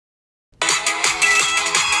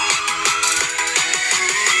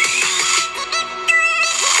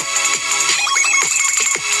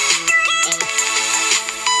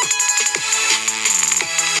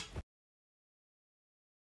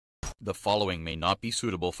The following may not be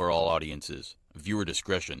suitable for all audiences. Viewer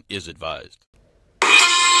discretion is advised.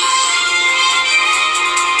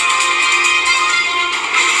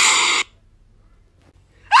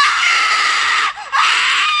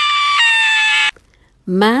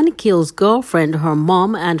 Man kills girlfriend, her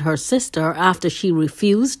mom, and her sister after she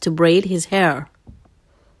refused to braid his hair.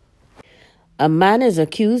 A man is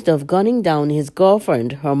accused of gunning down his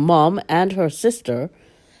girlfriend, her mom, and her sister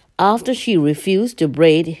after she refused to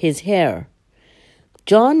braid his hair.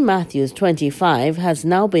 John Matthews, 25, has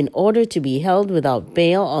now been ordered to be held without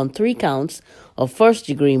bail on 3 counts of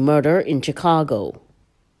first-degree murder in Chicago.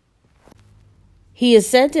 He is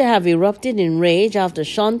said to have erupted in rage after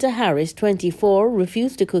Shonta Harris, 24,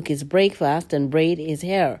 refused to cook his breakfast and braid his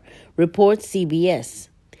hair, reports CBS.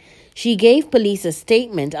 She gave police a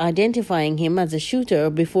statement identifying him as a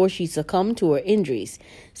shooter before she succumbed to her injuries,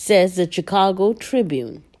 says the Chicago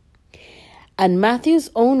Tribune. And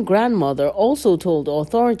Matthews' own grandmother also told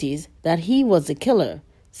authorities that he was the killer,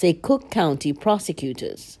 say Cook County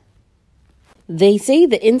prosecutors. They say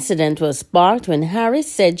the incident was sparked when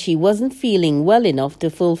Harris said she wasn't feeling well enough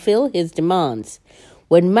to fulfill his demands.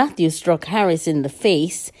 When Matthews struck Harris in the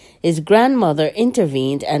face, his grandmother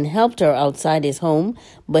intervened and helped her outside his home,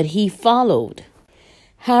 but he followed.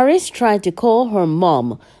 Harris tried to call her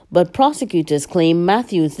mom, but prosecutors claim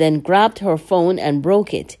Matthews then grabbed her phone and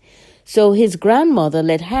broke it. So his grandmother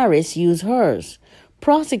let Harris use hers.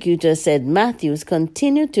 Prosecutors said Matthews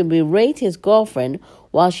continued to berate his girlfriend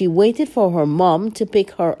while she waited for her mom to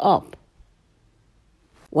pick her up.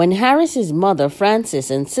 When Harris's mother,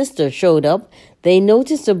 Frances, and sister showed up, they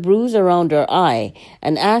noticed a bruise around her eye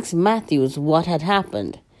and asked Matthews what had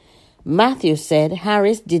happened. Matthews said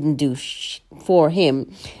Harris didn't do for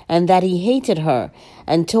him and that he hated her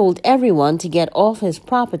and told everyone to get off his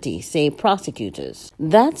property, say prosecutors.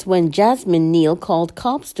 That's when Jasmine Neal called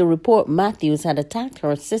cops to report Matthews had attacked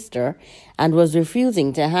her sister and was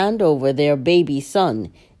refusing to hand over their baby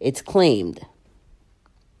son, it's claimed.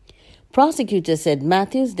 Prosecutors said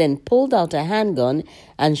Matthews then pulled out a handgun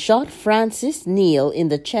and shot Frances Neal in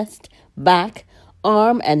the chest, back,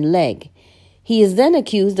 arm, and leg. He is then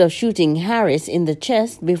accused of shooting Harris in the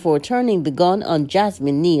chest before turning the gun on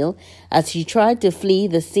Jasmine Neal as she tried to flee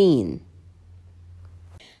the scene.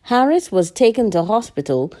 Harris was taken to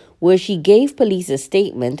hospital where she gave police a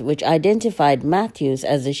statement which identified Matthews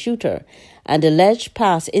as the shooter and alleged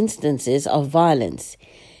past instances of violence.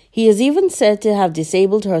 He is even said to have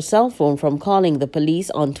disabled her cell phone from calling the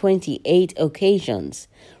police on 28 occasions,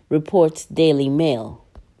 reports Daily Mail.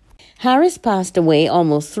 Harris passed away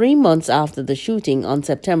almost 3 months after the shooting on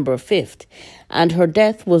September 5th, and her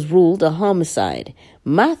death was ruled a homicide.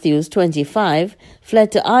 Matthews, 25,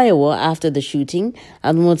 fled to Iowa after the shooting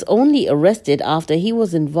and was only arrested after he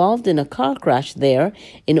was involved in a car crash there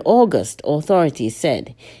in August, authorities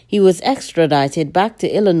said. He was extradited back to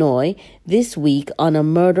Illinois this week on a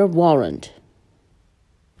murder warrant.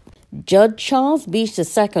 Judge Charles Beach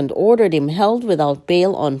II ordered him held without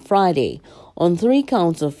bail on Friday on 3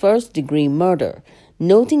 counts of first-degree murder,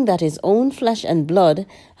 noting that his own flesh and blood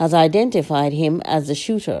has identified him as the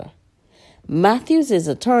shooter. Matthews'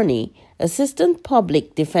 attorney, Assistant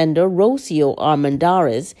Public Defender Rocio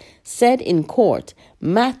Armendariz, said in court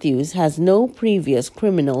Matthews has no previous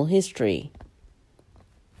criminal history.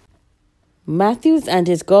 Matthews and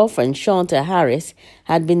his girlfriend Shonta Harris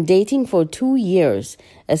had been dating for 2 years,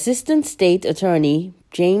 Assistant State Attorney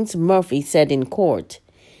James Murphy said in court.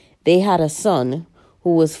 They had a son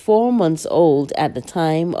who was 4 months old at the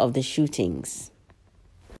time of the shootings.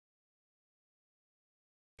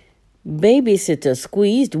 Babysitter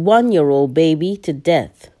squeezed 1-year-old baby to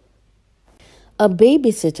death. A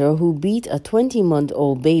babysitter who beat a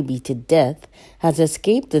 20-month-old baby to death has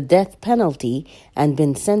escaped the death penalty and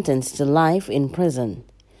been sentenced to life in prison.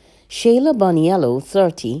 Shayla Boniello,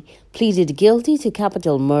 30, pleaded guilty to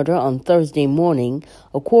capital murder on Thursday morning,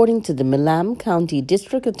 according to the Milam County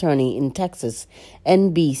District Attorney in Texas,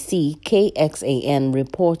 NBC KXAN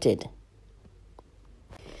reported.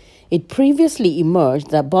 It previously emerged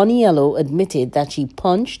that Boniello admitted that she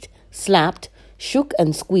punched, slapped, shook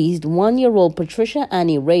and squeezed 1-year-old Patricia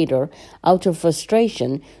Annie Rader out of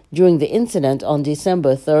frustration during the incident on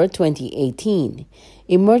December 3, 2018.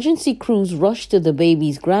 Emergency crews rushed to the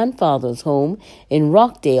baby's grandfather's home in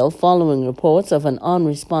Rockdale following reports of an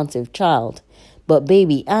unresponsive child, but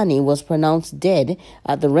baby Annie was pronounced dead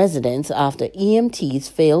at the residence after EMTs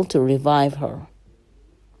failed to revive her.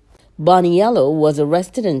 Boniello was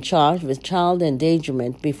arrested and charged with child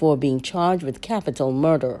endangerment before being charged with capital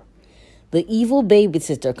murder. The evil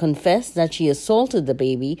babysitter confessed that she assaulted the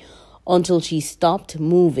baby until she stopped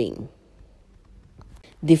moving.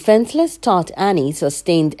 Defenseless tot Annie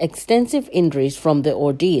sustained extensive injuries from the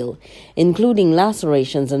ordeal, including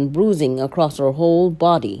lacerations and bruising across her whole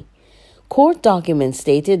body. Court documents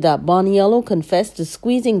stated that Boniello confessed to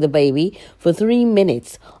squeezing the baby for 3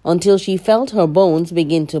 minutes until she felt her bones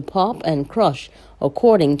begin to pop and crush,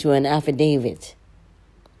 according to an affidavit.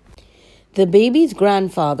 The baby's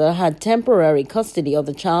grandfather had temporary custody of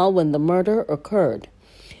the child when the murder occurred.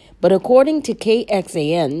 But according to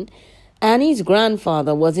KXAN, Annie's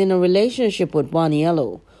grandfather was in a relationship with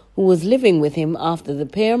Boniello, who was living with him after the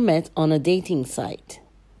pair met on a dating site.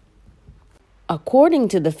 According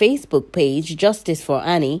to the Facebook page Justice for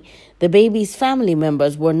Annie, the baby's family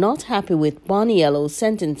members were not happy with Boniello's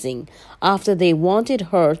sentencing after they wanted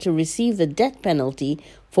her to receive the death penalty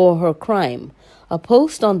for her crime. A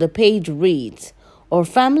post on the page reads, "Our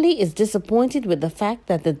family is disappointed with the fact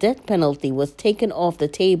that the death penalty was taken off the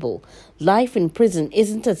table. Life in prison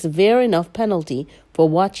isn't a severe enough penalty for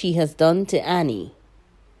what she has done to Annie."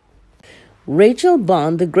 Rachel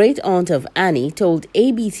Bond, the great-aunt of Annie, told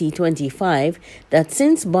ABC 25 that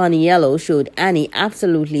since Boniello showed Annie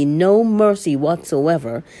absolutely no mercy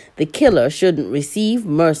whatsoever, the killer shouldn't receive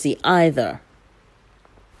mercy either.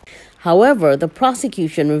 However, the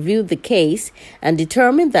prosecution reviewed the case and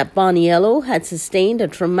determined that Boniello had sustained a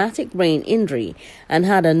traumatic brain injury and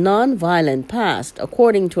had a non-violent past,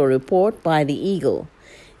 according to a report by the Eagle.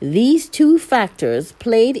 These two factors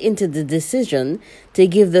played into the decision to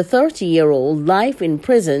give the 30-year-old life in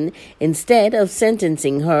prison instead of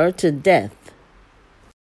sentencing her to death.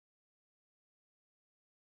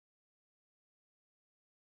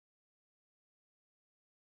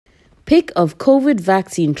 Pic of COVID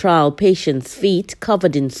vaccine trial patient's feet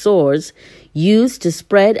covered in sores used to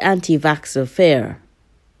spread anti-vaxxer fear.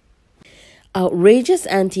 Outrageous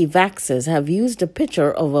anti-vaxxers have used a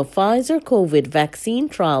picture of a Pfizer COVID vaccine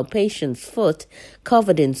trial patient's foot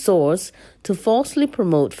covered in sores to falsely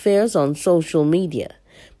promote fears on social media.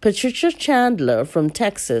 Patricia Chandler from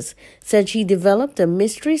Texas said she developed a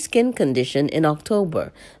mystery skin condition in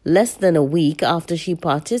October, less than a week after she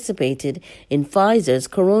participated in Pfizer's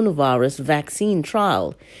coronavirus vaccine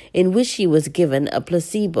trial, in which she was given a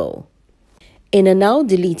placebo. In a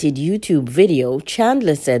now-deleted YouTube video,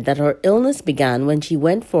 Chandler said that her illness began when she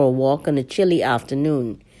went for a walk on a chilly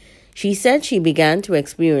afternoon. She said she began to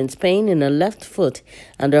experience pain in her left foot,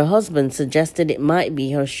 and her husband suggested it might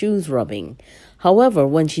be her shoes rubbing. However,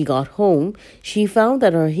 when she got home, she found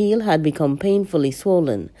that her heel had become painfully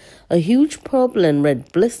swollen. A huge purple and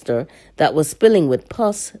red blister that was spilling with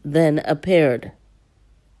pus then appeared.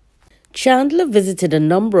 Chandler visited a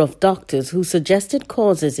number of doctors who suggested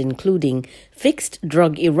causes including fixed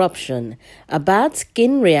drug eruption, a bad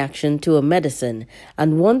skin reaction to a medicine,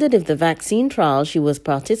 and wondered if the vaccine trial she was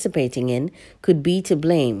participating in could be to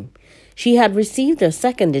blame. She had received her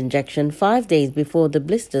second injection 5 days before the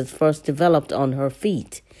blisters first developed on her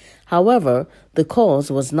feet. However, the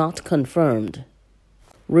cause was not confirmed.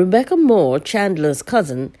 Rebecca Moore, Chandler's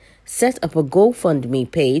cousin, set up a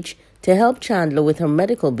GoFundMe page to help Chandler with her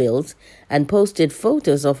medical bills and posted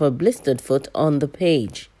photos of her blistered foot on the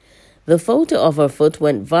page. The photo of her foot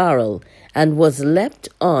went viral and was leapt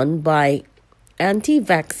on by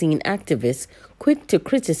anti-vaccine activists quick to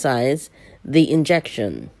criticize the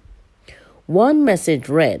injection. One message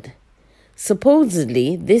read,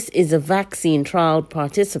 "Supposedly, this is a vaccine trial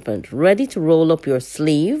participant. Ready to roll up your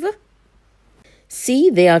sleeve? See,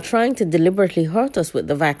 they are trying to deliberately hurt us with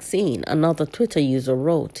the vaccine," another Twitter user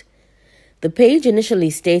wrote. The page initially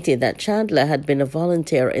stated that Chandler had been a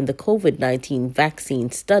volunteer in the COVID-19 vaccine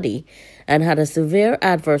study and had a severe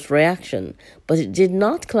adverse reaction, but it did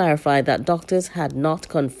not clarify that doctors had not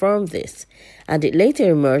confirmed this, and it later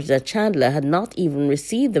emerged that Chandler had not even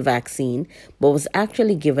received the vaccine but was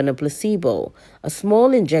actually given a placebo, a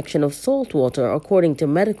small injection of salt water according to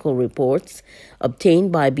medical reports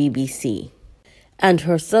obtained by BBC. And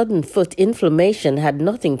her sudden foot inflammation had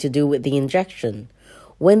nothing to do with the injection.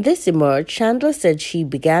 When this emerged, Chandler said she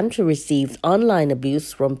began to receive online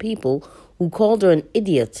abuse from people who called her an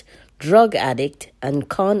idiot, drug addict, and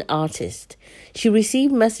con artist. She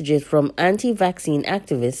received messages from anti-vaccine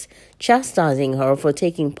activists chastising her for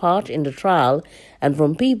taking part in the trial and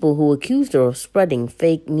from people who accused her of spreading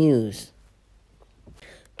fake news.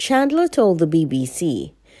 Chandler told the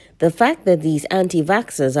BBC, "The fact that these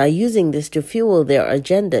anti-vaxxers are using this to fuel their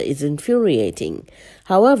agenda is infuriating."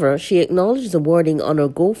 However, she acknowledged the wording on her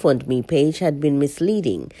GoFundMe page had been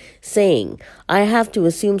misleading, saying, "I have to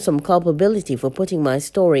assume some culpability for putting my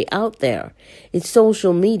story out there. It's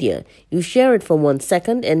social media. You share it for 1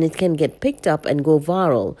 second and it can get picked up and go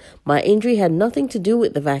viral. My injury had nothing to do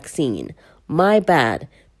with the vaccine. My bad.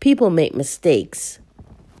 People make mistakes."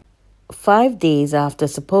 5 days after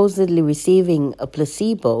supposedly receiving a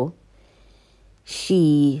placebo,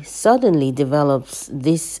 she suddenly develops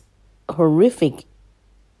this horrific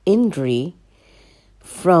injury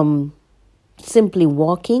from simply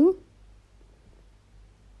walking.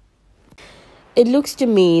 It looks to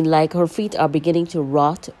me like her feet are beginning to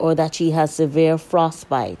rot or that she has severe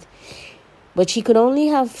frostbite. But she could only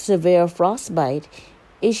have severe frostbite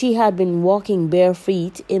if she had been walking bare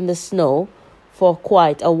feet in the snow for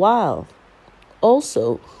quite a while.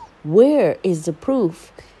 Also, where is the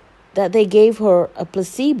proof that they gave her a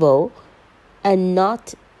placebo and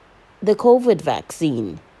not the COVID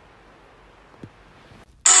vaccine?